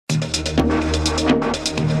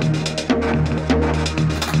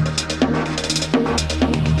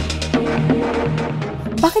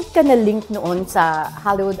bakit ka na-link noon sa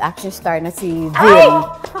Hollywood action star na si Vin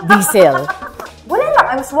Diesel? Wala lang.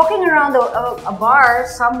 I was walking around a bar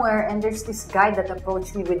somewhere and there's this guy that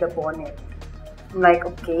approached me with a bonnet. I'm like,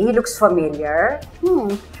 okay, he looks familiar.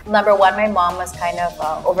 Number one, my mom was kind of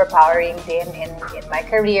overpowering din in my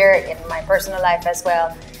career, in my personal life as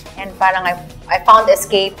well. And parang I found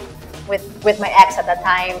escape with my ex at the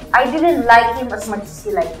time. I didn't like him as much as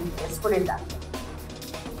he liked me. Let's put it that way.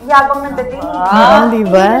 Yabang ng dating.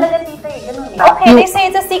 Diba? Okay, they say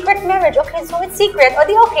it's a secret marriage. Okay, so it's secret. O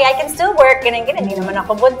di okay, I can still work. Ganun. Hindi naman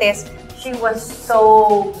ako buntis. She was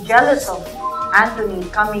so jealous of Anthony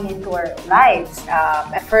coming into our lives.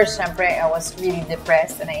 At first, syempre, I was really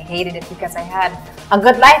depressed and I hated it because I had a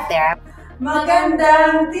good life there.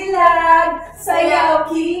 Magandang dilag, sayaw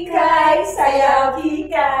kikay, sayaw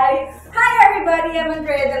kikay. Hi everybody, I'm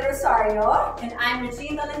Andrea del Rosario. And I'm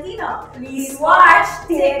Tolentino. Please watch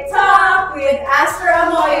TicTALK with Aster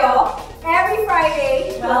Amoyo every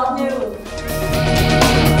Friday, 12 noon.